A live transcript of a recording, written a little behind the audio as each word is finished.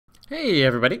Hey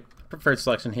everybody, Preferred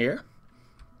Selection here.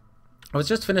 I was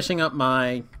just finishing up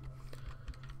my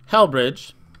Hell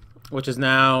Bridge, which is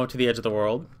now to the edge of the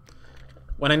world,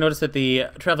 when I noticed that the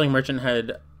Traveling Merchant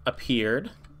had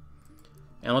appeared.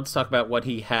 And let's talk about what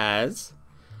he has.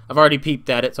 I've already peeped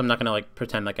at it, so I'm not going to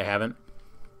pretend like I haven't.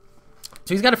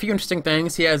 So he's got a few interesting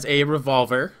things. He has a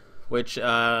revolver, which it's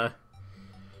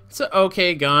an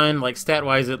okay gun. Like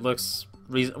stat-wise, it looks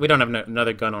we don't have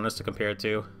another gun on us to compare it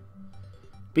to.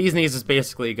 Bee's Knees is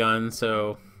basically a gun,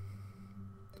 so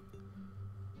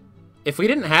if we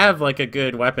didn't have like a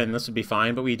good weapon, this would be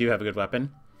fine, but we do have a good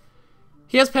weapon.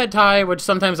 He has Pad Thai, which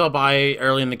sometimes I'll buy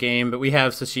early in the game, but we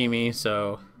have Sashimi,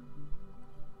 so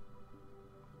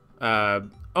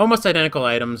almost identical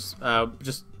items,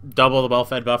 just double the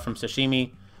well-fed buff from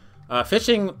Sashimi.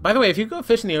 Fishing, by the way, if you go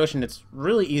fish in the ocean, it's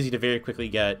really easy to very quickly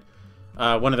get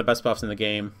one of the best buffs in the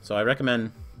game, so I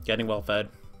recommend getting well-fed.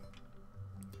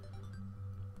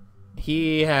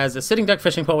 He has a sitting duck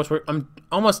fishing pole, which I'm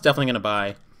almost definitely going to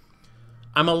buy.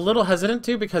 I'm a little hesitant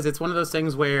to because it's one of those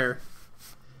things where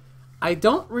I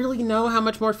don't really know how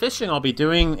much more fishing I'll be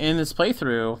doing in this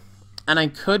playthrough, and I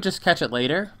could just catch it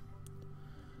later.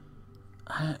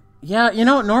 Yeah, you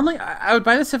know, normally I would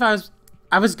buy this if I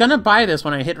was going to buy this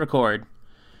when I hit record,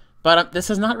 but this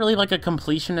is not really like a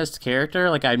completionist character.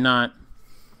 Like I don't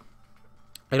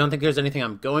think there's anything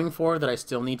I'm going for that I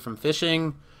still need from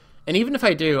fishing. And even if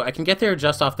I do, I can get there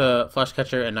just off the Flesh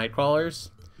Catcher and Night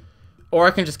Crawlers, or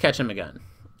I can just catch him again.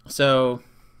 So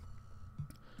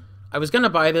I was gonna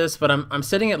buy this, but I'm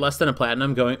sitting at less than a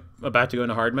platinum, about to go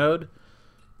into hard mode.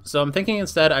 So I'm thinking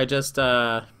instead I just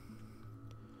won't.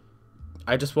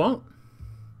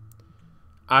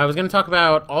 I was gonna talk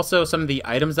about also some of the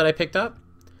items that I picked up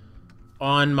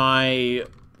on my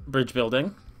bridge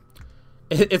building.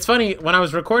 It's funny, when I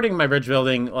was recording my bridge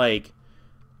building, like,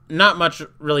 not much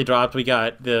really dropped. We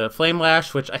got the Flame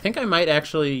Lash, which I think I might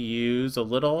actually use a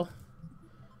little.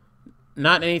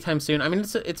 Not anytime soon. I mean,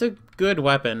 it's a good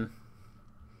weapon.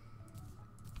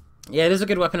 Yeah, it is a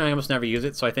good weapon. I almost never use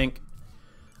it, so I think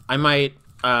I might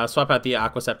swap out the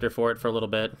Aqua Scepter for it for a little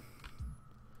bit.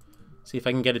 See if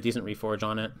I can get a decent reforge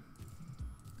on it.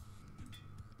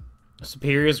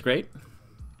 Superior is great.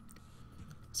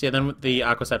 So yeah, then with the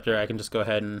Aqua Scepter, I can just go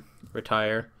ahead and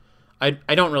retire.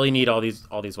 I don't really need all these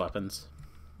weapons.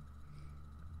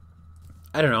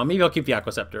 I don't know. Maybe I'll keep the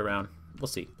Aqua Scepter around. We'll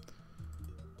see.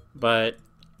 But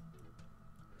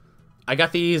I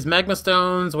got these Magma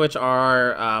Stones, which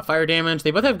are fire damage. They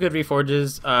both have good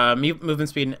reforges, movement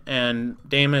speed and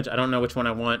damage. I don't know which one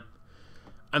I want.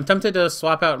 I'm tempted to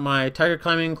swap out my Tiger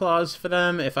Climbing Claws for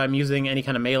them if I'm using any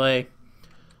kind of melee.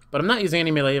 But I'm not using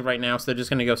any melee right now, so they're just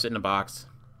going to go sit in a box.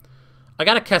 I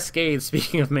got a Cascade,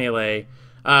 speaking of melee.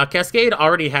 Cascade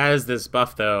already has this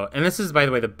buff, though. And this is, by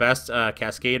the way, the best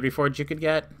Cascade reforge you could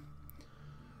get.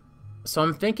 So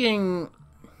I'm thinking...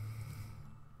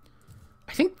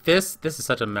 I think this is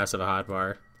such a mess of a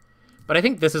hotbar. But I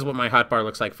think this is what my hotbar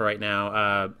looks like for right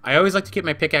now. I always like to keep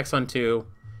my pickaxe on 2.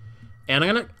 And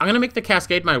I'm gonna make the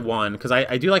Cascade my 1, because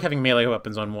I do like having melee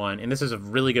weapons on 1. And this is a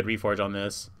really good reforge on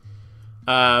this.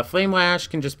 Flame Lash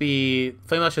can just be...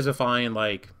 Flame Lash is a fine,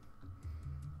 like...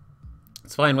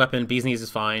 It's a fine weapon. Bee's Knees is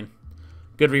fine.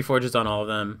 Good reforges on all of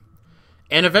them.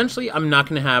 And eventually, I'm not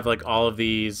going to have like all of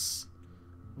these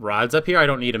rods up here. I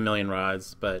don't need a million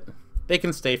rods, but they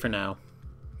can stay for now.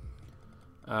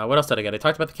 What else did I get? I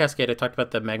talked about the Cascade. I talked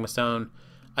about the Magma Stone.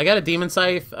 I got a Demon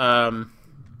Scythe. I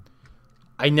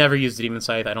never used the Demon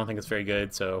Scythe. I don't think it's very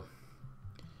good. So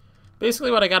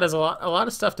basically, what I got is a lot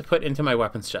of stuff to put into my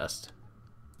weapons chest.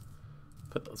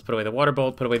 Let's put away the Water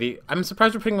Bolt. Put away the. I'm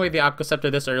surprised we're putting away the Aqua Scepter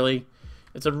this early.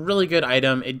 It's a really good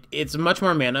item. It's much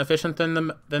more mana efficient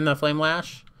than the Flame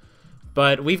Lash,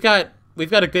 but we've got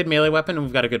a good melee weapon and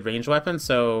we've got a good ranged weapon,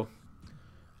 so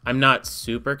I'm not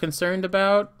super concerned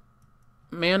about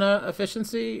mana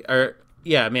efficiency. Or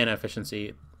yeah, mana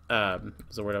efficiency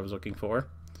is the word I was looking for.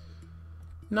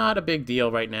 Not a big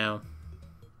deal right now.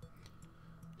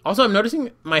 Also, I'm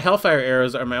noticing my Hellfire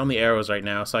arrows are my only arrows right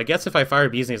now, so I guess if I fire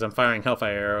Bee's Knees, I'm firing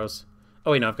Hellfire arrows.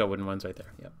 Oh wait, no, I've got wooden ones right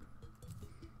there. Yep.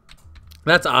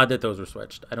 That's odd that those were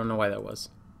switched. I don't know why that was.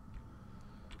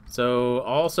 So,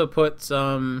 I'll also put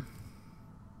some...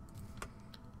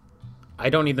 I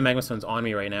don't need the Magma Stones on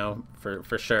me right now,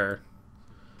 for sure.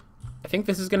 I think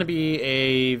this is going to be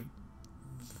a...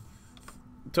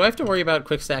 Do I have to worry about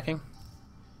quick stacking?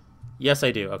 Yes, I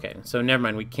do. Okay, so never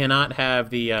mind. We cannot have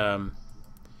the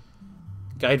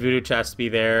Guide Voodoo chest be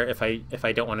there if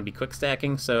I don't want to be quick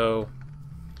stacking, so...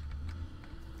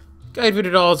 Guide Voodoo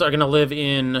dolls are going to live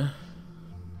in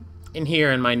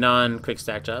here in my non-quick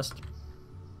stack chest.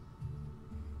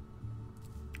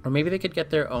 Or maybe they could get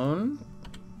their own.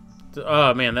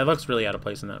 Oh man, that looks really out of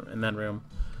place in that room.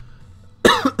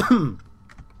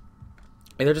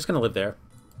 Hey, they're just gonna live there.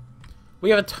 We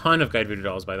have a ton of guide voodoo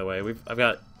dolls, by the way. I've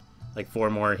got like 4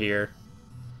 more here.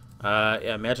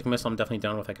 Yeah, magic missile I'm definitely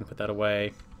done with. I can put that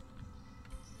away.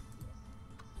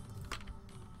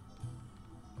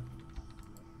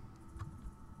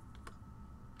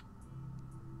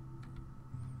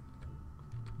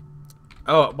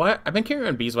 Oh, what? I've been carrying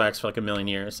on beeswax for like a million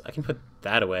years. I can put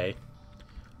that away.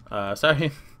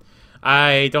 Sorry.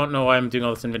 I don't know why I'm doing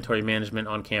all this inventory management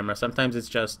on camera. Sometimes it's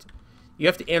just you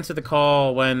have to answer the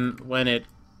call when it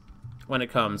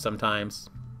comes sometimes.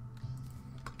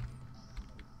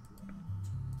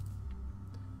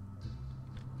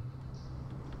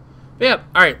 But yeah,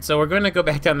 alright, so we're going to go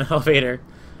back down the elevator.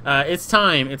 It's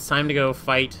time. It's time to go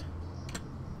fight.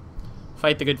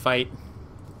 Fight the good fight.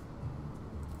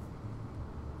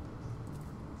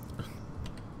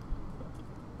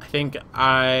 I think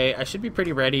I should be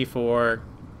pretty ready for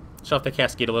shut off the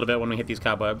cascade a little bit when we hit these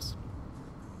cobwebs.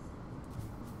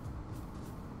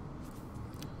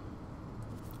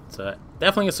 It's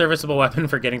definitely a serviceable weapon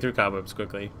for getting through cobwebs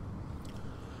quickly.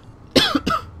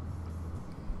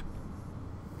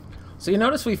 So you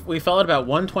notice we fell at about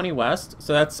 120 west,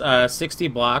 so that's 60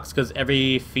 blocks, because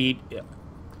every feet,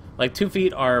 like 2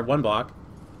 feet are 1 block.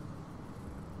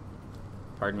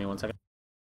 Pardon me 1 second.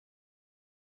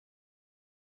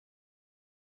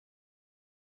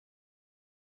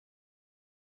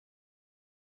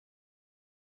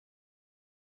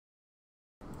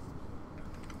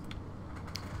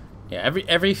 Yeah,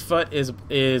 every foot is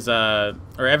or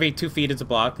every 2 feet is a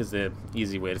block is the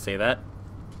easy way to say that.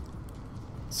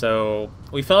 So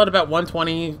we fell at about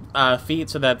 120 feet,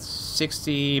 so that's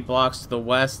 60 blocks to the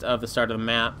west of the start of the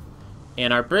map.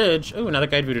 And our bridge, ooh, another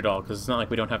guide voodoo doll, because it's not like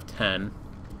we don't have 10.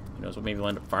 Who knows, maybe we'll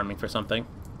end up farming for something.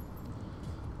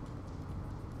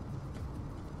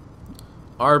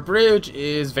 Our bridge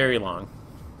is very long.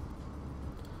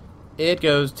 It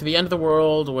goes to the end of the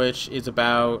world, which is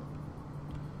about,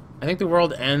 I think the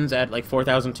world ends at like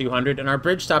 4,200, and our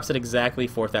bridge stops at exactly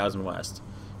 4,000 west.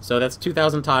 So that's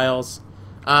 2,000 tiles.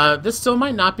 This still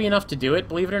might not be enough to do it,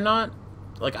 believe it or not.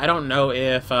 Like, I don't know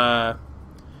if, I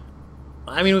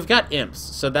mean, we've got imps,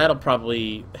 so that'll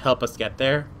probably help us get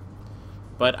there.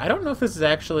 But I don't know if this is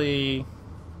actually...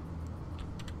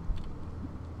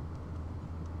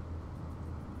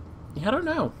 Yeah, I don't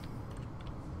know.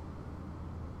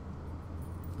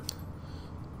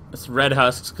 It's red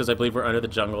husks, because I believe we're under the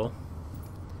jungle.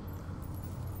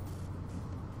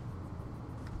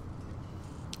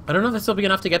 I don't know if this will be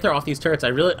enough to get there off these turrets. I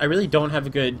really don't have a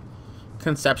good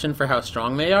conception for how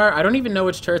strong they are. I don't even know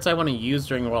which turrets I want to use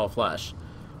during Wall of Flesh.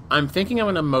 I'm thinking I'm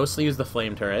going to mostly use the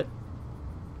flame turret.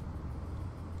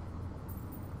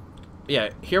 Yeah,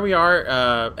 here we are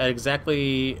at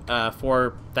exactly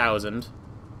 4,000.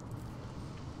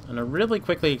 I'm going to really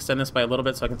quickly extend this by a little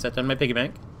bit so I can set down my piggy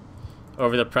bank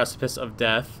over the precipice of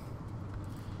death.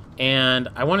 And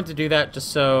I wanted to do that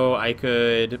just so I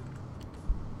could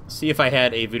see if I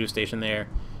had a voodoo station there,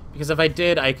 because if I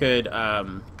did, I could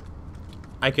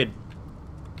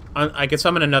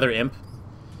summon another imp.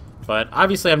 But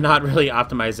obviously, I'm not really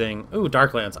optimizing. Ooh,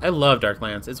 Dark Lance! I love Dark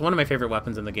Lance. It's one of my favorite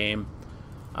weapons in the game.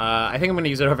 I think I'm going to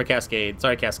use it over Cascade.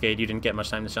 Sorry, Cascade, you didn't get much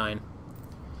time to shine.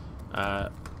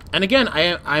 And again,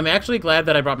 I'm actually glad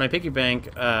that I brought my piggy bank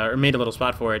or made a little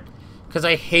spot for it, because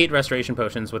I hate restoration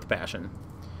potions with passion.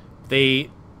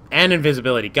 And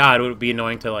invisibility. God, it would be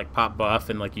annoying to like pop buff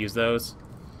and like use those.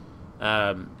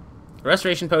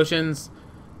 Restoration potions,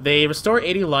 they restore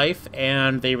 80 life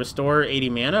and they restore 80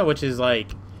 mana, which is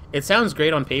like, it sounds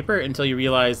great on paper until you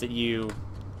realize that you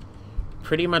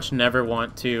pretty much never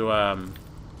want to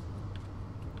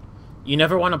you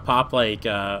never want to pop like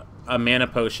a mana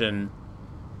potion.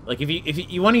 Like if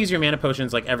you want to use your mana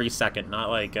potions like every second, not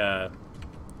like I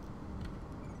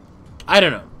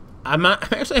don't know. I'm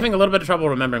actually having a little bit of trouble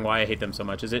remembering why I hate them so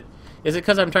much. Is it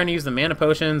because I'm trying to use the mana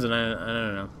potions and I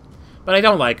don't know, but I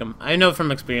don't like them. I know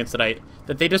from experience that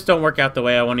they just don't work out the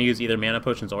way I want to use either mana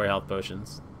potions or health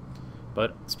potions.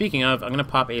 But speaking of, I'm gonna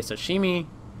pop a sashimi,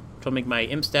 which will make my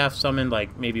imp staff summon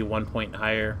like maybe 1 point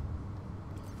higher.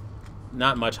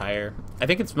 Not much higher. I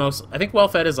think well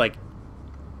fed is like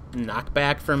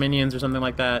knockback for minions or something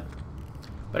like that.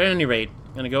 But at any rate,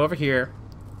 I'm gonna go over here.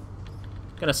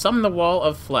 Gonna summon the Wall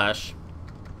of Flesh,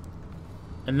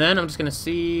 and then I'm just gonna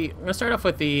start off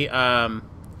with the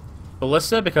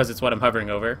Ballista, because it's what I'm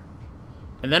hovering over,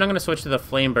 and then I'm gonna switch to the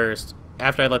Flame Burst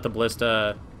after I let the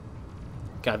Ballista.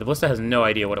 God, the Ballista has no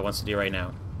idea what it wants to do right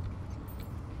now.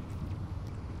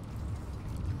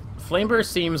 Flame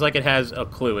Burst seems like it has a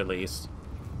clue at least.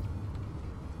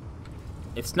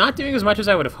 It's not doing as much as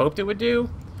I would have hoped it would do,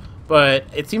 but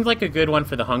it seems like a good one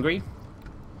for the hungry.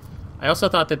 I also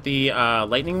thought that the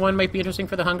lightning one might be interesting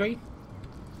for the hungry.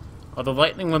 Although the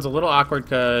lightning one's a little awkward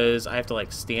because I have to,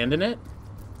 like, stand in it.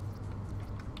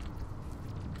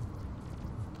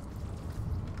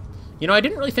 You know, I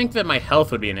didn't really think that my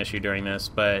health would be an issue during this,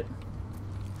 but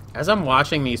as I'm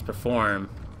watching these perform,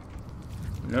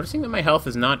 I'm noticing that my health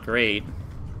is not great.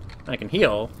 I can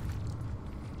heal.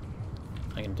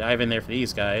 I can dive in there for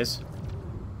these guys.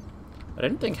 But I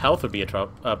didn't think health would be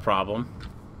a problem.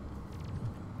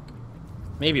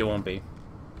 Maybe it won't be.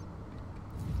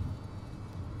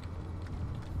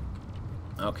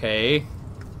 Okay.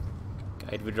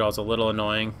 Guide withdrawal's a little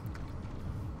annoying.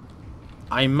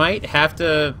 I might have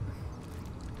to...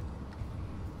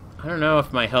 I don't know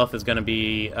if my health is going to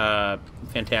be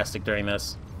fantastic during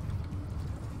this.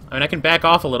 I mean, I can back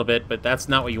off a little bit, but that's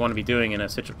not what you want to be doing in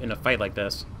a fight like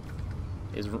this.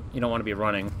 You don't want to be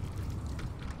running.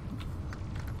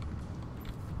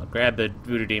 I'll grab the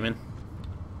voodoo demon.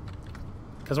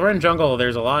 Because we're in jungle,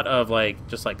 there's a lot of, like,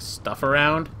 just, like, stuff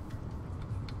around.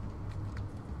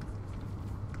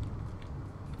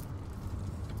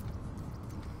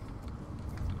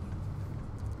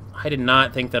 I did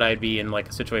not think that I'd be in, like,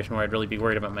 a situation where I'd really be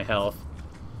worried about my health.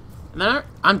 And then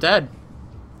I'm dead.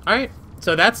 Alright,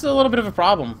 so that's a little bit of a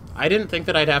problem. I didn't think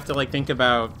that I'd have to, like, think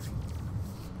about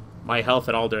my health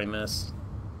at all during this.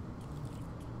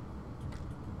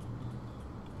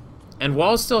 And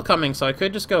wall's still coming, so I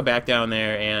could just go back down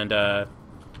there and,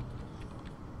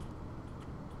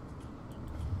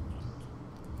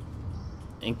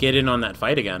 get in on that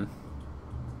fight again.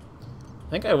 I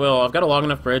think I will. I've got a long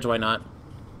enough bridge, why not?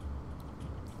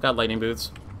 Got lightning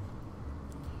boots.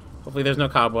 Hopefully there's no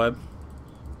cobweb.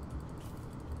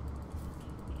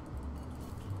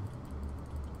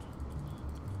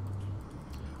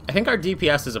 I think our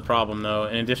DPS is a problem, though,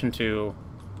 in addition to...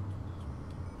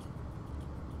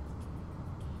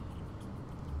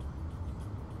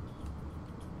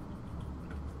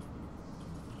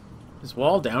 Is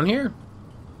wall down here?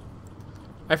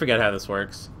 I forget how this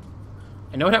works.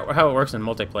 I know how it works in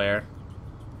multiplayer.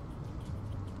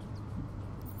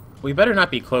 We better not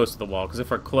be close to the wall, because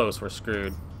if we're close, we're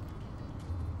screwed.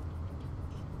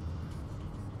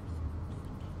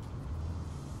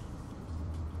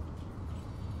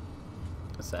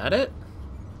 Is that it?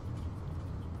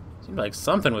 Seemed like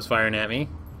something was firing at me.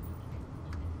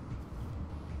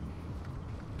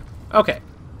 Okay.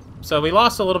 So we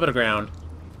lost a little bit of ground.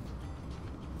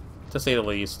 To say the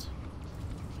least.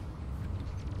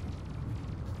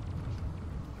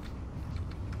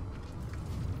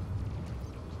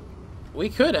 We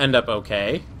could end up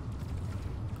okay.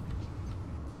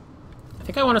 I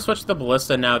think I want to switch to the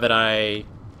ballista now that I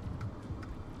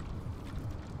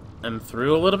am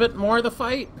through a little bit more of the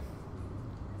fight.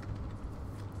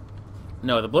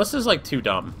 No, the ballista's like too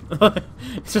dumb.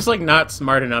 It's just like not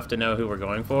smart enough to know who we're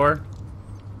going for.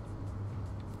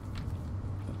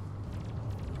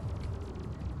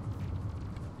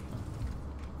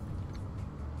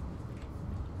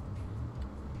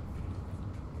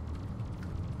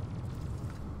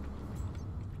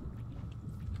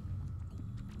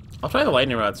 I'll try the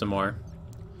lightning rod some more.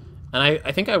 And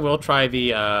I think I will try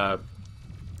the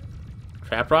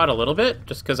trap rod a little bit,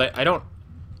 just because I don't...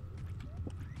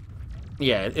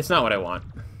 Yeah, it's not what I want.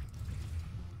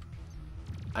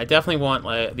 I definitely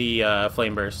want the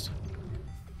flame burst.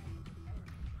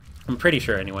 I'm pretty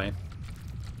sure, anyway.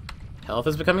 Health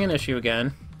is becoming an issue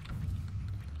again.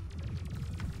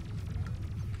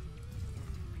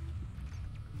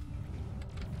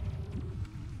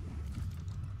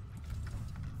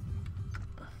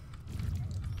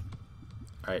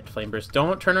 Alright, flame burst.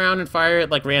 Don't turn around and fire at,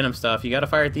 like, random stuff. You gotta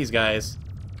fire at these guys.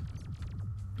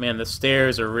 Man, the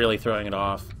stairs are really throwing it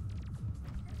off.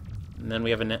 And then we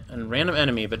have a random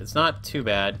enemy, but it's not too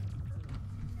bad.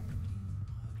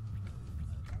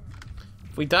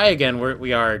 If we die again,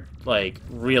 we are, like,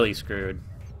 really screwed.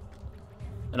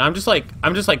 And I'm just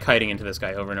kiting into this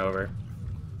guy over and over.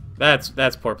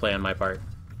 That's poor play on my part.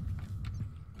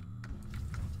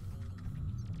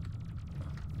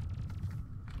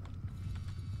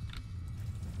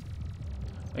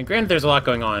 And granted, there's a lot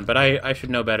going on, but I should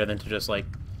know better than to just, like,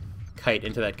 kite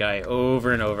into that guy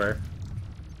over and over.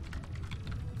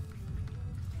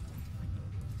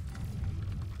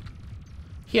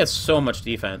 He has so much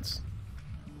defense.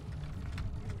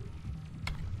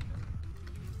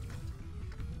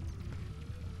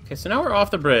 Okay, so now we're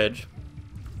off the bridge.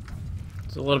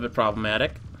 It's a little bit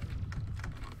problematic.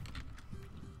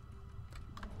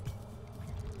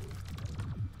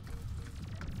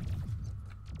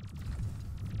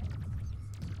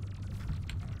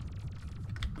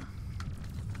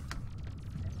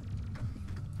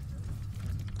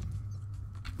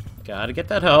 Gotta get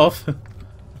that health.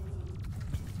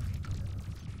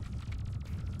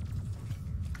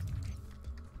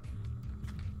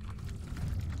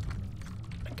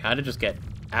 I gotta just get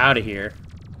out of here.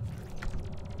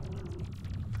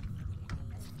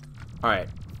 Alright.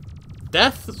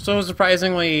 Death, so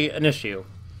surprisingly, an issue.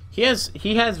 He has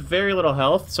very little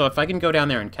health, so if I can go down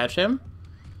there and catch him,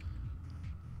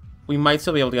 we might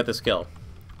still be able to get this kill.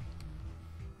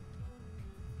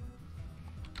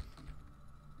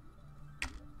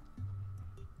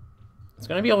 It's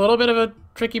going to be a little bit of a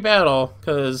tricky battle,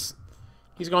 because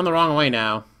he's going the wrong way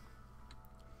now.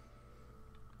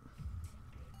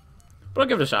 But I'll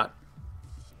give it a shot.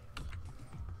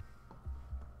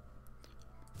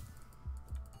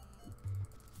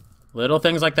 Little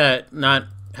things like that, not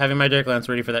having my Dark Lance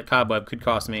ready for that cobweb could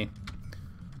cost me.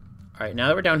 Alright, now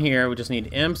that we're down here, we just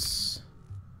need imps.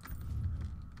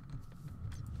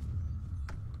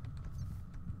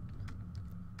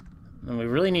 And we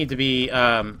really need to be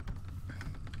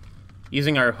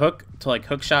using our hook to like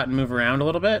hook shot and move around a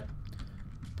little bit.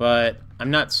 But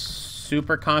I'm not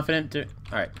super confident to...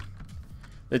 Alright.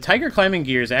 The tiger climbing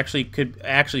gear is actually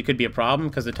could be a problem,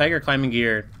 because the tiger climbing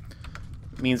gear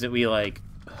means that we like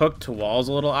hook to walls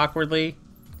a little awkwardly.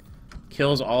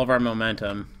 Kills all of our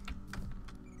momentum.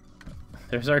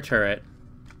 There's our turret.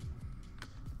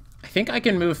 I think I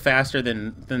can move faster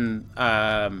than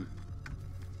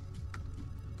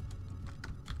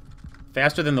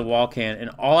the wall can, and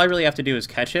all I really have to do is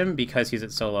catch him because he's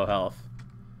at so low health.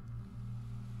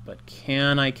 But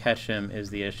can I catch him is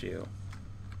the issue.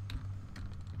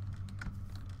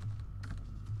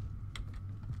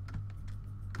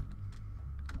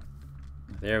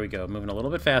 There we go, moving a little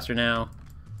bit faster now.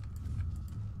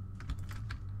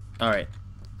 Alright,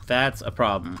 that's a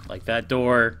problem. Like, that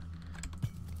door...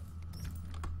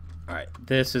 Alright,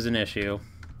 this is an issue.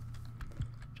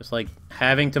 Just, like,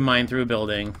 having to mine through a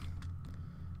building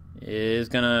is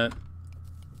gonna...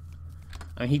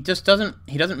 I mean, he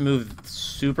doesn't move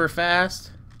super fast.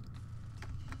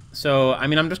 So, I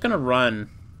mean, I'm just gonna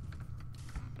run.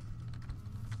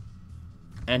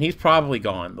 And he's probably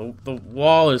gone. The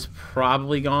wall is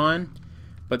probably gone.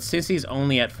 But since he's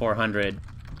only at 400...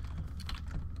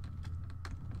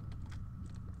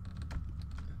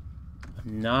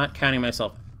 I'm not counting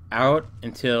myself out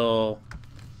until...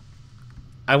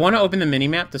 I want to open the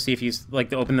mini-map to see if he's... Like,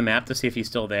 to open the map to see if he's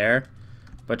still there.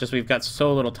 But just we've got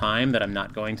so little time that I'm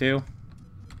not going to.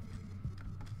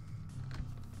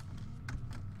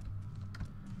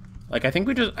 Like, I think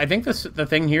the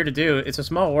thing here to do... It's a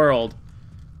small world.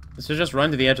 Let's just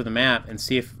run to the edge of the map and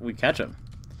see if we catch him.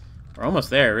 We're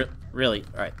almost there, really.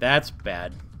 Alright, that's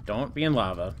bad. Don't be in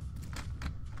lava.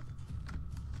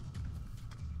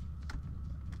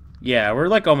 Yeah, we're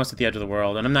like almost at the edge of the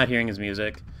world, and I'm not hearing his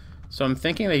music. So I'm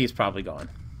thinking that he's probably gone.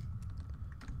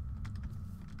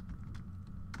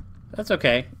 That's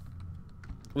okay.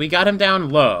 We got him down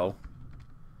low.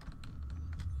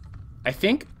 I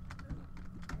think...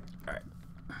 Alright.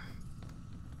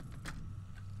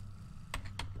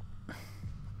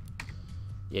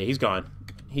 Yeah, he's gone.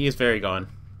 He is very gone.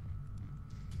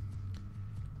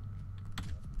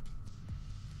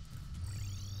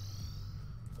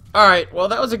 Alright, well,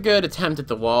 that was a good attempt at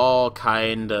the wall,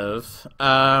 kind of.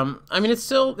 I mean, it's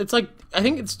like, I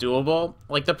think it's doable.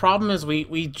 Like, the problem is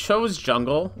we chose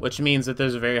jungle, which means that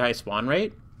there's a very high spawn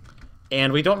rate.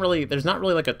 And we don't really, there's not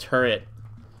really like a turret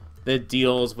that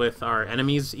deals with our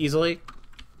enemies easily.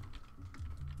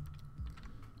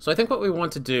 So I think what we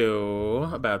want to do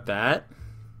about that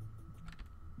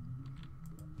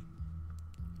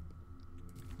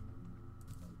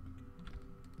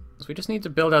is we just need to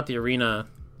build out the arena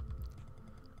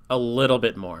a little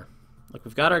bit more. Like,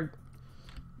 we've got our,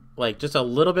 like, just a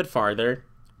little bit farther.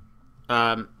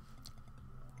 Might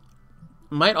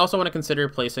also want to consider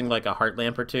placing, like, a heart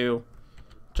lamp or two,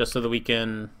 just so that we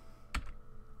can...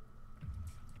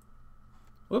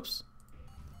 Whoops.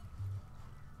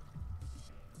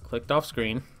 Clicked off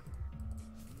screen.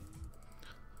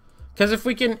 Because if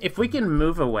we can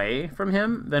move away from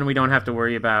him, then we don't have to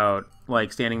worry about,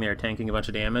 like, standing there tanking a bunch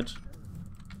of damage.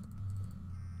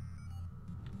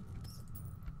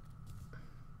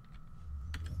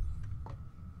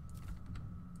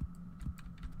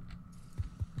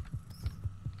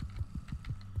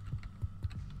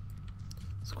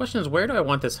 The question is, where do I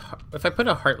want this? If I put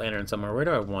a heart lantern somewhere, where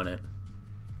do I want it?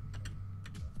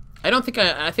 I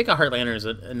think a heart lantern is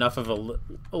enough of a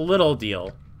little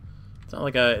deal.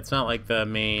 It's not like the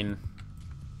main.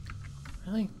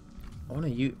 Really, I want to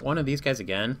use one of these guys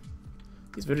again.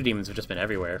 These voodoo demons have just been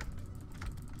everywhere.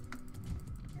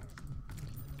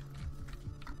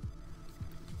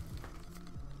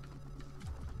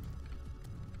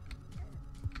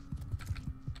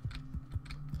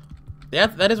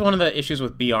 That is one of the issues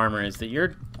with B armor, is that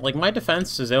you're like, my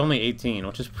defense is only 18,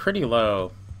 which is pretty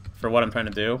low for what I'm trying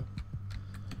to do.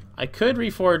 I could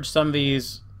reforge some of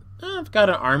these. I've got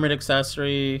an armored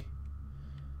accessory.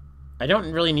 I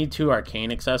don't really need 2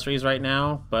 arcane accessories right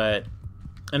now, but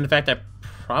and in fact I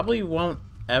probably won't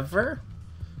ever,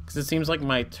 because it seems like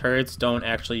my turrets don't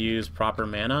actually use proper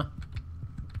mana.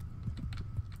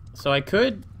 So I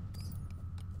could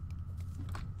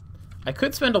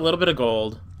spend a little bit of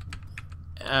gold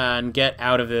and get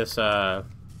out of this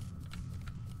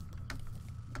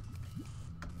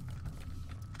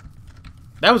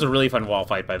That was a really fun wall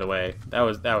fight, by the way. That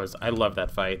was I love that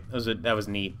fight. That was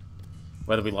neat,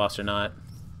 whether we lost or not.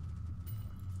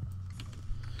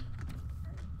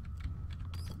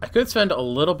 I could spend a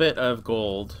little bit of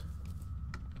gold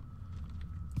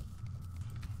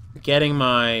getting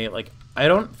my, like, I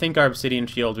don't think our obsidian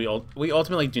shield, we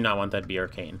ultimately do not want that to be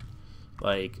arcane.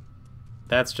 Like,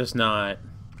 that's just not,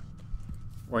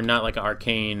 we're not like an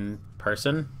arcane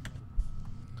person.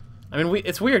 I mean,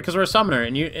 it's weird because we're a summoner,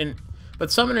 but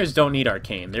summoners don't need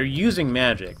arcane. They're using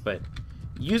magic, but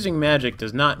using magic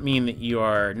does not mean that you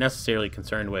are necessarily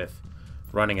concerned with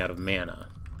running out of mana.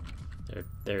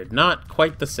 They're not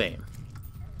quite the same.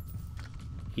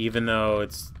 Even though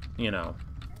it's, you know,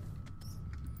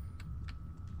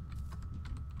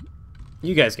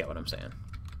 you guys get what I'm saying.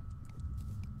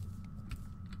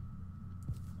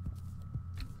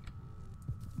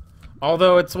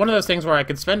 Although it's one of those things where I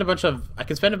could spend a bunch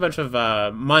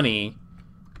of money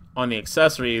on the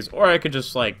accessories, or I could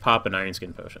just like pop an iron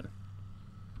skin potion.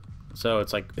 So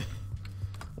it's like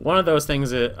one of those things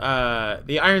that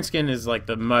the iron skin is like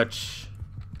the much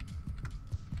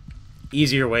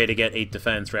easier way to get 8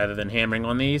 defense rather than hammering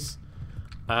on these.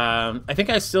 I think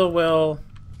I still will.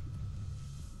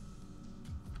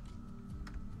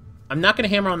 I'm not going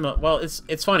to hammer on the... Well,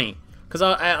 it's funny, because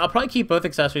I'll probably keep both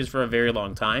accessories for a very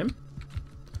long time.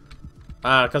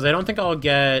 Because I don't think I'll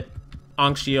get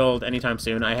Ankh Shield anytime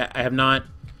soon. I have not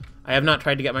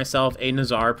tried to get myself a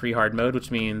Nazar pre-hard mode,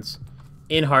 which means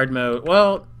in hard mode...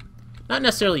 Well, not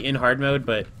necessarily in hard mode,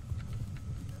 but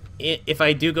if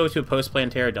I do go to a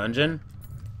post-Plantera dungeon,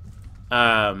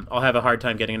 I'll have a hard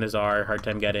time getting a Nazar, hard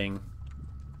time getting...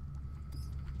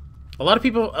 A lot of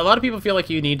people feel like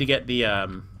you need to get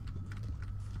the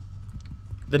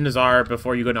Nazar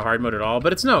before you go into hard mode at all,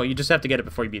 but it's no, you just have to get it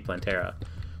before you beat Plantera.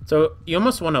 So you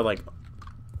almost want to like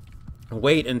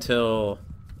wait until,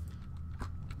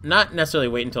 not necessarily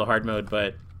wait until hard mode,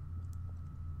 but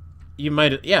you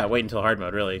might, yeah, wait until hard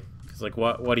mode really, because like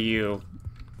what do you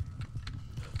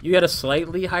get a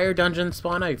slightly higher dungeon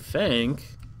spawn, I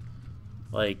think,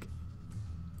 like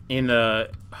in the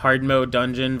hard mode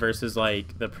dungeon versus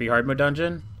like the pre-hard mode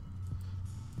dungeon.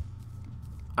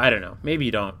 I don't know. Maybe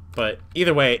you don't. But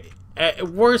either way, at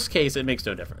worst case, it makes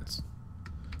no difference.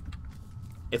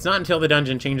 It's not until the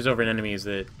dungeon changes over in enemies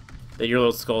that your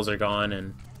little skulls are gone.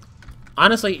 And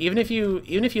honestly, even if you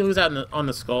lose out on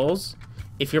the skulls,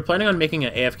 if you're planning on making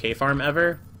an AFK farm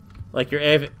ever, like your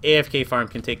AFK farm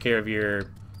can take care of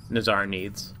your Nazar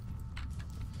needs.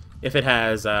 If it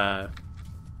has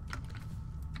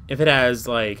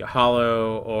like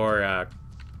Hollow or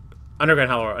Underground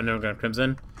Hollow or Underground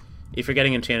Crimson. If you're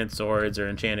getting enchanted swords or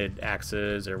enchanted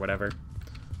axes or whatever,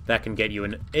 that can get you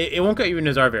in. It won't get you in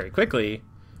Nazar very quickly,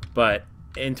 but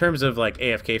in terms of like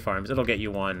AFK farms, it'll get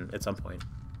you one at some point.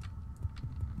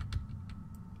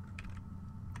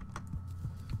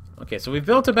 Okay, so we've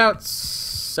built about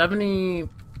 70.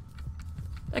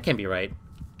 That can't be right.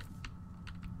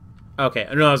 Okay,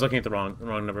 no, I was looking at the wrong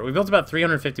number. We built about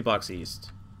 350 blocks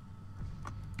east.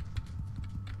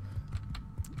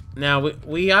 Now,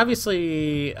 we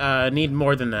obviously need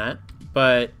more than that,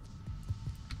 but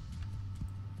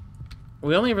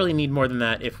we only really need more than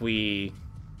that if we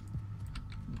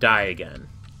die again.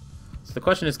 So the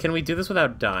question is, can we do this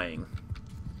without dying?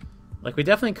 Like, we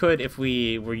definitely could if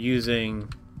we were using,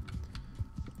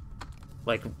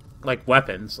 like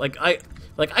weapons. Like, I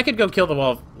could go kill the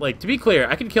wall... Like, to be clear,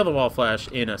 I could kill the wall flash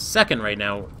in a second right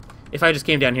now if I just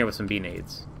came down here with some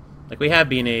B-nades. Like, we have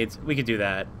B-nades, we could do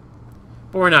that.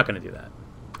 But we're not going to do that.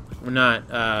 We're not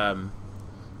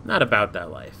about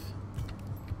that life.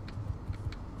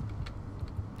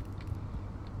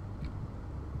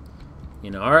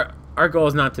 You know, our goal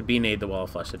is not to B-nade the wall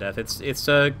flush to death. It's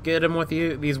to get him with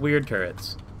these weird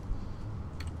turrets.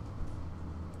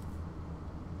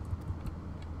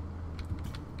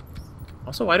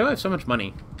 Also, why do I have so much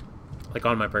money, like,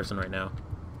 on my person right now?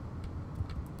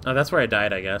 Oh, that's where I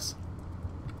died, I guess.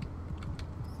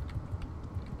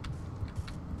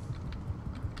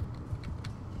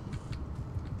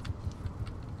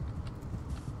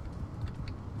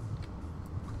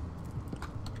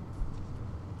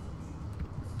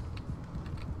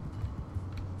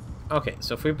 Okay,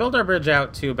 so if we build our bridge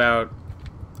out to about...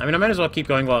 I mean, I might as well keep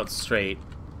going while it's straight.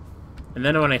 And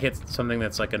then when I hit something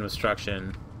that's like an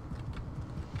obstruction...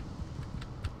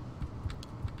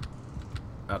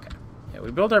 Okay. Yeah,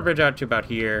 we build our bridge out to about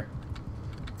here.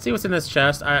 Let's see what's in this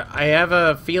chest. I have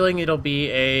a feeling it'll be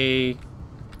a...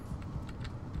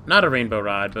 Not a rainbow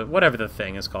rod, but whatever the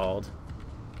thing is called.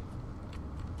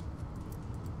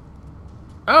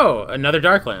 Oh, another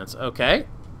dark lance. Okay.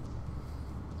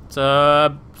 It's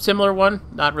a similar one.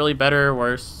 Not really better or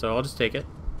worse, so I'll just take it.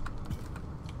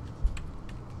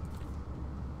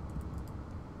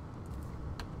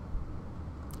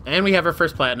 And we have our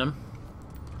first platinum.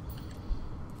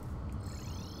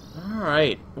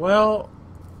 Alright, well...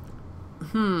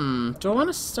 do I want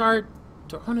to start...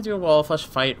 Do I want to do a wall of flesh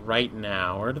fight right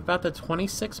now? We're at about the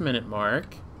 26-minute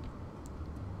mark.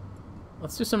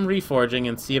 Let's do some reforging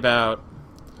and see about...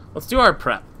 Let's do our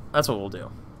prep. That's what we'll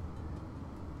do.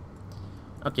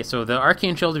 Okay, so the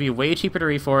Arcane Shield will be way cheaper to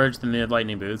reforge than the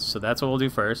Lightning Boots, so that's what we'll do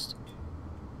first.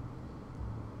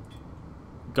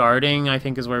 Guarding, I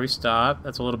think, is where we stop.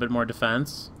 That's a little bit more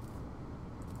defense.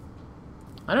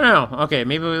 I don't know. Okay,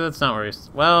 maybe that's not where we...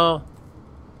 Well,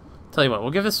 tell you what,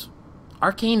 we'll give this...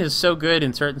 Arcane is so good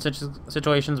in certain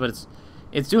situations, but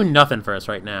it's doing nothing for us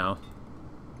right now.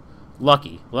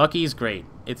 Lucky. Lucky is great.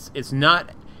 It's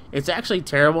not... It's actually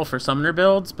terrible for summoner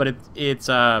builds, but it's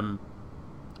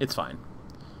fine.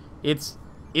 It's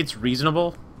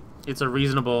reasonable. It's a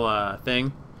reasonable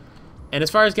thing. And as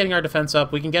far as getting our defense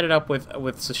up, we can get it up with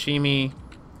sashimi,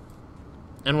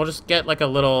 and we'll just get like a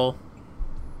little...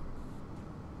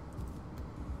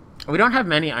 We don't have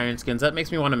many iron skins. That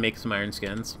makes me want to make some iron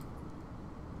skins.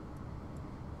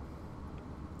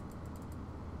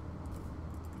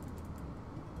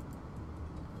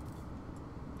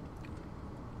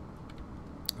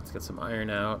 Let's get some iron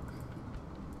out.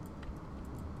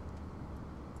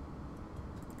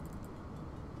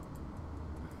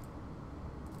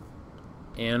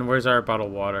 And where's our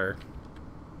bottled water?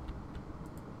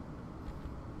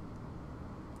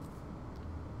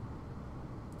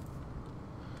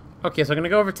 Okay, so I'm going to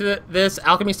go over to this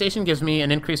alchemy station. Gives me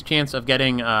an increased chance of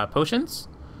getting potions.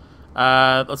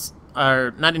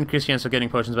 Or not increased chance of getting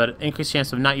potions, but increased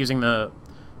chance of not using the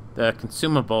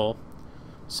consumable.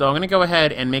 So I'm going to go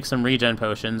ahead and make some regen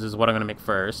potions is what I'm going to make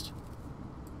first.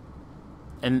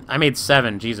 And I made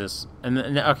 7, Jesus.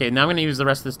 And okay, now I'm going to use the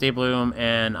rest of this day bloom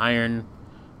and iron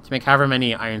to make however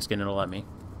many iron skin it'll let me.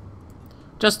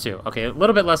 Just 2. Okay, a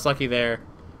little bit less lucky there,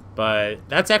 but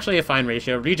that's actually a fine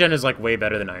ratio. Regen is like way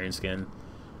better than iron skin.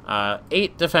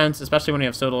 8 defense, especially when you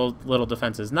have so little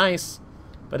defense, is nice,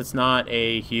 but it's not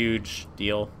a huge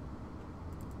deal.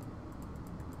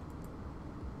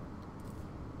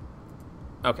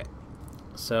 Okay,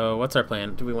 so what's our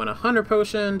plan? Do we want a 100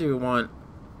 potion? Do we want...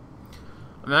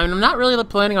 I mean, I'm not really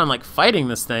planning on, like, fighting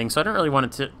this thing, so I don't really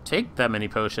want to take that many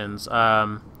potions.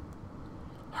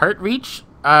 Heart Reach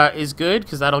is good,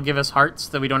 because that'll give us hearts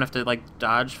that we don't have to, like,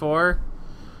 dodge for.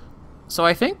 So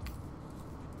I think...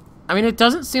 I mean, it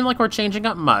doesn't seem like we're changing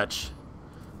up much,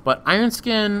 but Iron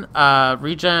Skin,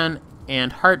 Regen,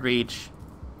 and Heart Reach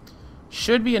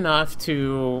should be enough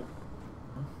to...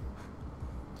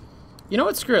 You know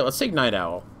what? Screw it. Let's take Night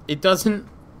Owl. It doesn't...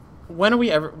 When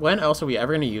else are we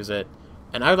ever going to use it?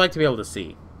 And I would like to be able to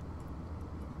see.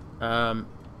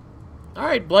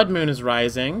 Alright, Blood Moon is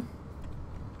rising.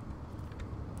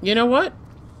 You know what?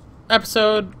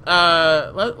 Episode,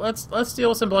 let's deal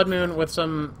with some Blood Moon with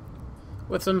some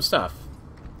stuff.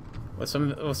 With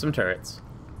some turrets.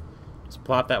 Just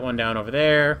plop that one down over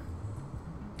there.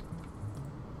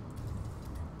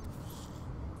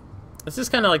 This is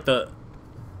kind of like the...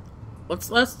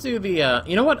 Let's do the,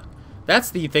 you know what?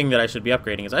 That's the thing that I should be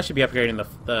upgrading, is I should be upgrading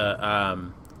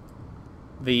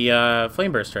the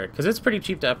Flame Burst turret, because it's pretty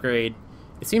cheap to upgrade.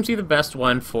 It seems to be the best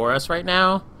one for us right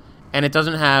now, and it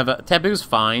doesn't have... Taboo's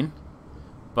fine,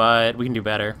 but we can do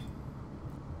better.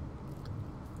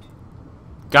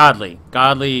 Godly.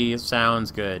 Godly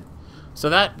sounds good. So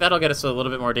that'll get us a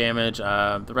little bit more damage.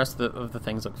 The rest of the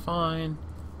things look fine.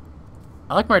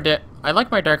 I like my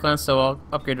Dark Lance, so I'll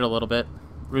upgrade it a little bit.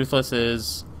 Ruthless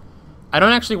is... I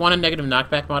don't actually want a negative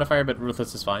knockback modifier, but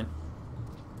Ruthless is fine.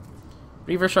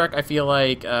 Reaver Shark, I feel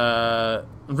like...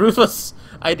 Ruthless...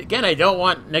 Again, I don't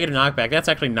want negative knockback. That's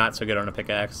actually not so good on a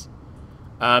pickaxe.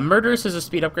 Murderous is a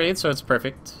speed upgrade, so it's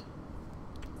perfect.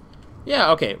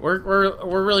 Yeah, okay.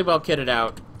 We're really well kitted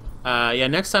out. Yeah,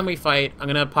 next time we fight, I'm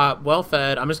going to pop Well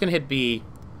Fed. I'm just going to hit B.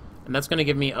 And that's going to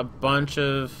give me a bunch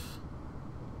of...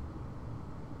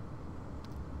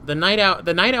 The Night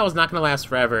Owl is not going to last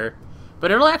forever,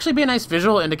 but it'll actually be a nice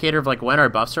visual indicator of like when our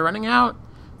buffs are running out,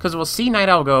 because we'll see Night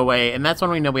Owl go away, and that's when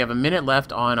we know we have a minute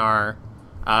left on our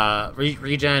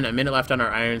regen, a minute left on our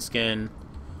Iron Skin.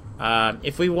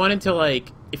 If we wanted to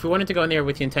go in there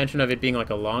with the intention of it being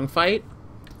like a long fight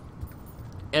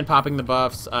and popping the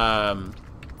buffs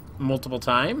multiple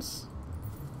times,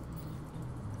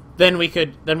 then we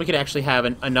could actually have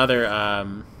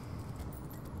another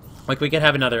like we could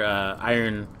have another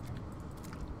iron.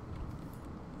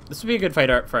 This would be a good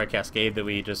fight for our Cascade that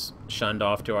we just shunned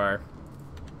off to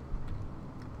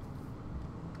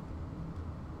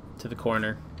the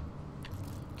corner.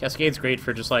 Cascade's great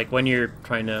for just like when you're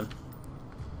trying to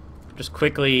just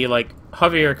quickly like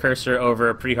hover your cursor over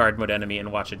a pretty hard mode enemy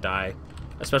and watch it die.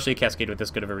 Especially a Cascade with this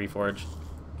good of a reforge.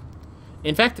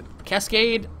 In fact,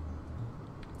 Cascade,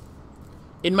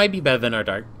 it might be better than our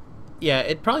Dark. Yeah,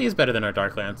 it probably is better than our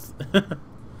Dark Lance.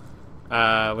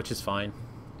 Which is fine.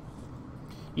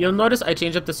 You'll notice I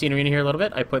changed up the scenery in here a little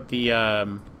bit. I put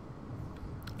the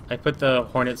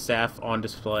Hornet Staff on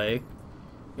display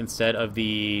instead of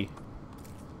the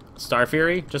Star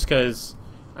Fury, just because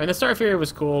I mean the Star Fury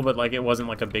was cool, but like it wasn't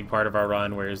like a big part of our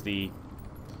run. Whereas I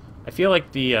feel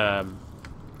like the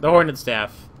Hornet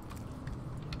Staff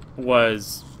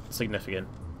was significant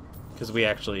because we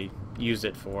actually used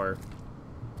it for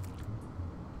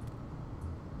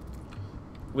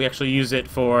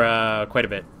quite a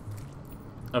bit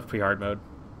of pre-hard mode.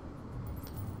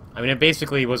 I mean, it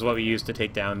basically was what we used to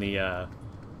take down the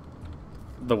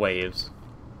waves.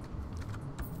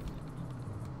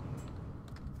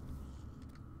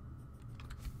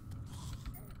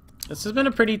 This has been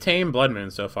a pretty tame Blood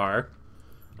Moon so far.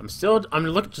 I'm just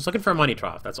looking for a money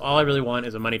trough. That's all I really want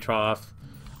is a money trough.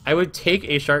 I would take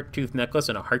a shark tooth necklace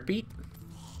in a heartbeat,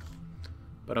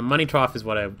 but a money trough is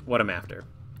what I'm after.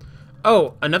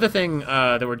 Oh, another thing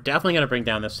that we're definitely gonna bring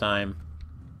down this time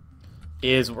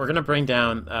is we're gonna bring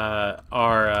down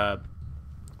our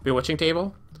bewitching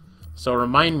table. So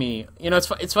remind me, you know,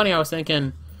 it's funny. I was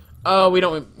thinking, oh, we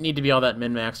don't need to be all that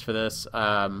min-maxed for this.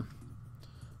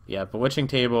 Yeah, bewitching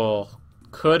table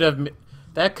could have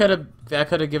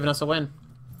given us a win.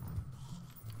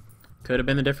 Could have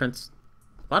been the difference.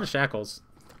 A lot of shackles.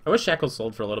 I wish shackles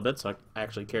sold for a little bit, so I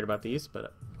actually cared about these,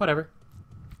 but whatever.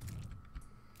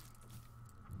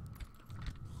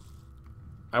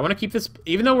 I want to keep this,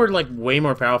 even though we're like way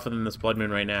more powerful than this Blood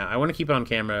Moon right now. I want to keep it on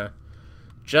camera,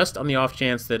 just on the off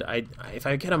chance that if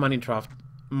I get a money trough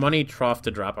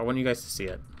to drop, I want you guys to see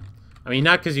it. I mean,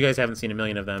 not because you guys haven't seen a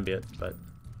million of them yet, but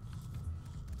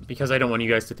because I don't want you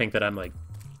guys to think that I'm like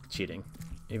cheating.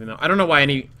 Even though I don't know why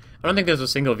I don't think there's a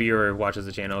single viewer who watches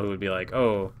the channel who would be like,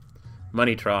 oh,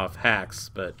 money trough hacks,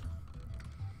 but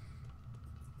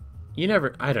you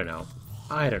never. I don't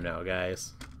know,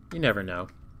 guys. You never know.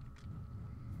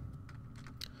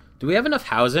 Do we have enough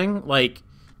housing? Like,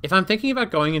 if I'm thinking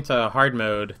about going into hard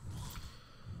mode,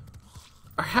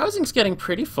 our housing's getting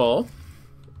pretty full.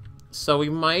 So we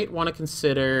might want to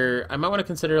consider... I might want to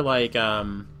consider, like,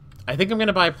 I think I'm going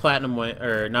to buy platinum wing...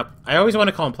 Or, not... I always want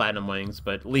to call them platinum wings,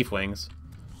 but leaf wings.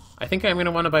 I think I'm going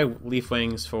to want to buy leaf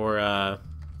wings for,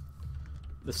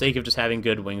 the sake of just having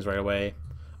good wings right away.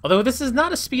 Although this is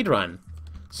not a speed run.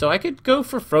 So I could go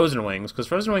for frozen wings, because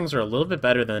frozen wings are a little bit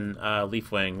better than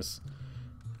leaf wings.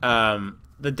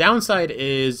 The downside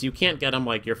is you can't get them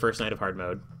like your first night of hard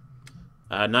mode.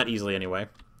 Not easily anyway.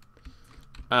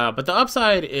 But the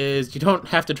upside is you don't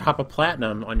have to drop a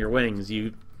platinum on your wings.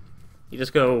 You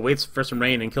just go wait for some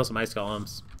rain and kill some ice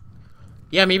golems.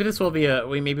 Yeah, maybe this will be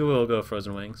maybe we'll go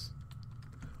frozen wings.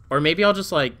 Or maybe I'll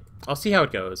just like, I'll see how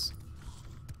it goes.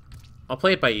 I'll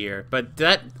play it by ear, but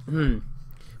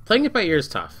playing it by ear is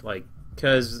tough, like,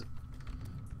 cause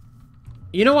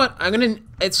you know what?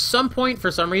 At some point, for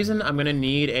some reason, I'm gonna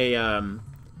need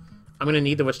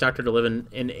the Witch Doctor to live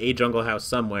in a jungle house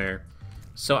somewhere.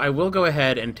 So I will go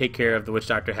ahead and take care of the Witch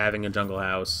Doctor having a jungle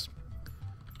house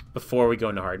before we go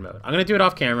into hard mode. I'm gonna do it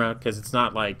off camera because it's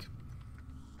not like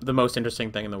the most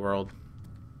interesting thing in the world.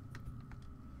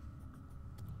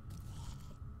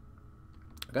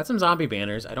 I got some zombie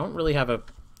banners. I don't really have a...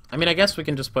 I mean, I guess we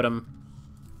can just put them...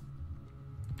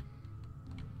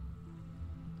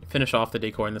 Finish off the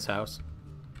decor in this house.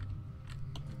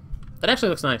 That actually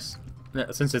looks nice,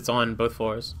 since it's on both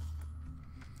floors.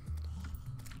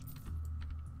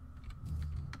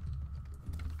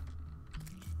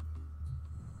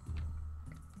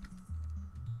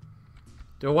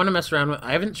 Do I want to mess around with...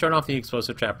 I haven't shown off the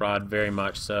explosive trap rod very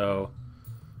much, so...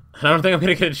 I don't think I'm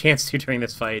going to get a chance to during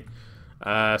this fight,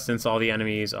 since all the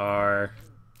enemies are...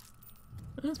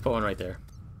 Let's put one right there.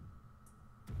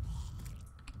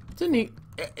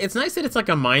 It's nice that it's like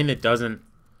a mine that doesn't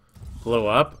blow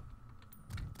up.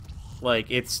 Like,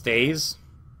 it stays.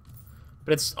 But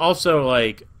But it's also,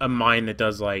 like, a mine that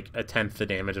does, like, a tenth the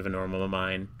damage of a normal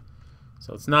mine.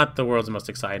 So it's not the world's most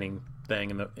exciting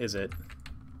thing, is it?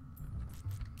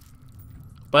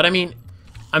 But, I mean,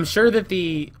 I'm sure that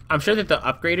the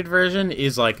upgraded version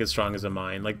is, like, as strong as a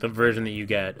mine. Like, the version that you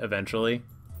get eventually.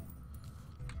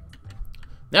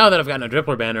 Now that I've gotten a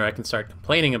Drippler banner, I can start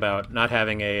complaining about not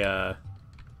having a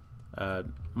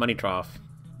money trough.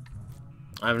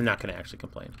 I'm not going to actually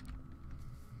complain.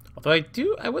 Although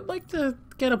I would like to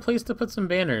get a place to put some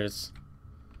banners.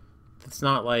 It's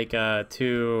not like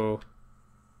too...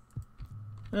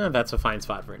 that's a fine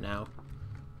spot for it now.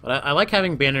 But I like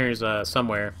having banners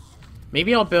somewhere.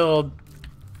 Maybe I'll build...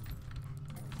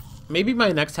 Maybe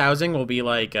my next housing will be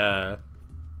like... I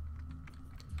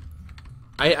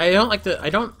don't like to...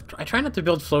 I try not to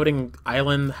build floating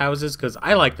island houses because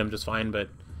I like them just fine, but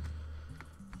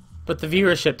the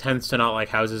viewership tends to not like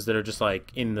houses that are just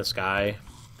like in the sky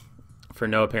for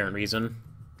no apparent reason.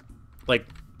 Like,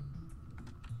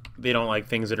 they don't like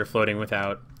things that are floating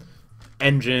without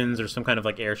engines or some kind of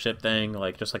like airship thing,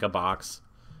 like just like a box,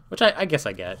 which I guess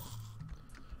I get.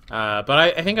 But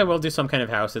I think I will do some kind of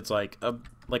house that's like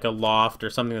a loft or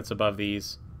something that's above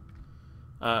these.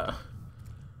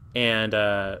 And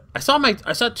I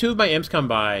saw two of my imps come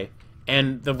by,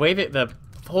 and the way that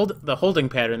the holding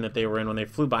pattern that they were in when they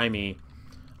flew by me,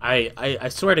 I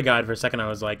swear to God, for a second I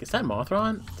was like, is that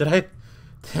Mothron? Did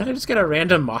I just get a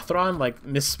random Mothron like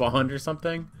misspawned or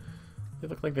something? It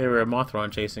looked like they were a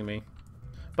Mothron chasing me.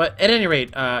 But at any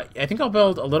rate, I think I'll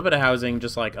build a little bit of housing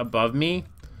just like above me,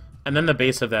 and then the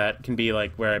base of that can be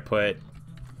like where I put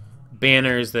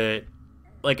banners that,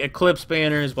 like Eclipse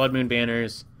banners, Blood Moon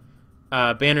banners.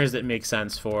 Banners that make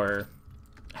sense for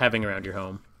having around your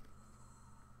home.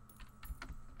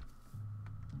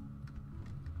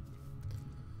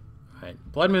 Alright,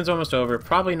 Blood Moon's almost over.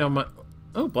 Probably no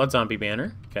oh, Blood Zombie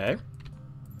banner. Okay. I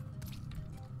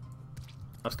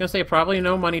was gonna say probably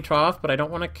no money trough, but I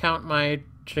don't want to count my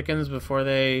chickens before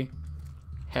they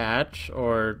hatch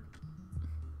or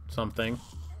something.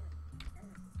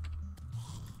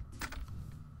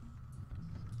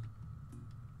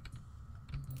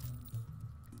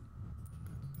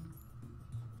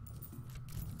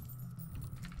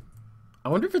 I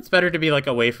wonder if it's better to be, like,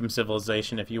 away from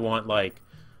civilization if you want, like,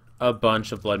 a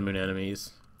bunch of Blood Moon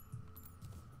enemies.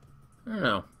 I don't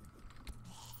know.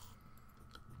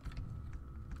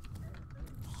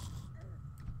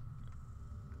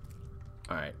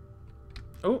 Alright.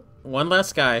 Oh, one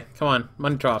last guy. Come on,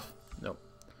 money trough. Nope.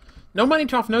 No money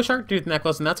trough, no shark tooth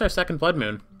necklace, and that's our second Blood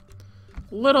Moon.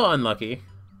 Little unlucky,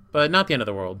 but not the end of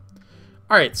the world.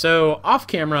 Alright, so off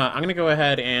camera, I'm going to go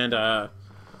ahead and,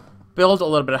 build a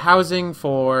little bit of housing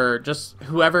for just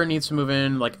whoever needs to move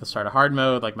in, like at the start of hard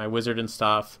mode, like my wizard and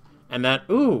stuff. And that,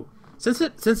 ooh, since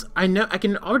I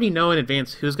can already know in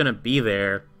advance who's gonna be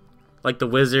there, like the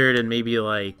wizard and maybe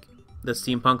like the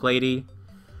steampunk lady,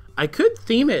 I could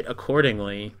theme it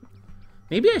accordingly.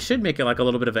 Maybe I should make it like a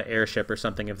little bit of an airship or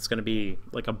something if it's gonna be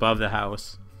like above the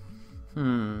house.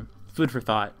 Food for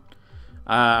thought.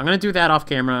 I'm gonna do that off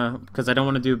camera because I don't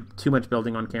want to do too much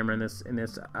building on camera in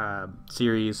this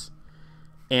series.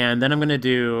 And then I'm going to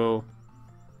do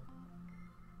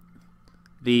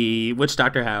the Witch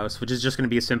Doctor house, which is just going to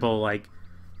be a simple, like,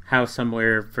 house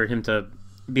somewhere for him to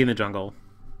be in the jungle.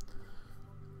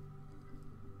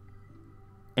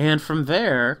 And from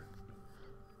there,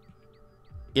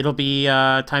 it'll be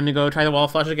time to go try the Wall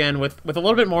of Flesh again with a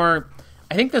little bit more,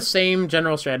 I think the same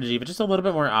general strategy, but just a little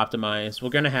bit more optimized. We're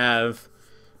going to have,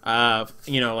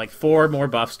 you know, like 4 more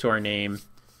buffs to our name.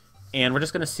 And we're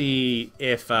just going to see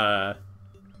if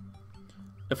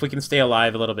we can stay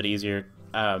alive a little bit easier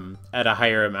at a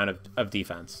higher amount of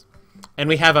defense. And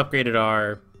we have upgraded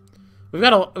our... We've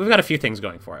got a few things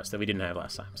going for us that we didn't have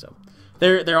last time. So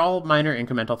they're all minor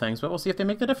incremental things, but we'll see if they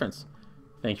make the difference.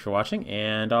 Thank you for watching,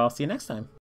 and I'll see you next time.